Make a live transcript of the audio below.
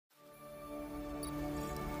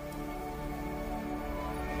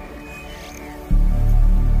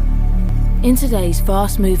In today's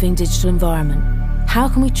fast-moving digital environment, how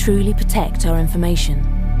can we truly protect our information?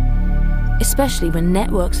 Especially when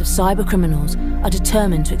networks of cybercriminals are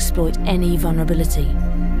determined to exploit any vulnerability.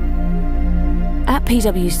 At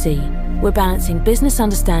PwC, we're balancing business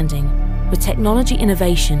understanding with technology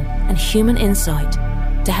innovation and human insight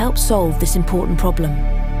to help solve this important problem.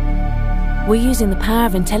 We're using the power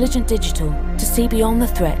of intelligent digital to see beyond the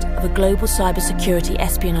threat of a global cybersecurity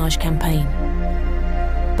espionage campaign.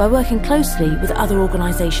 By working closely with other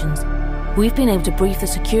organisations, we've been able to brief the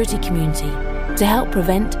security community to help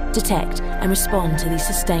prevent, detect and respond to these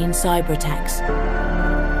sustained cyber attacks.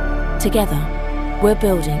 Together, we're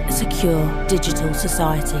building a secure digital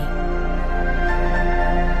society.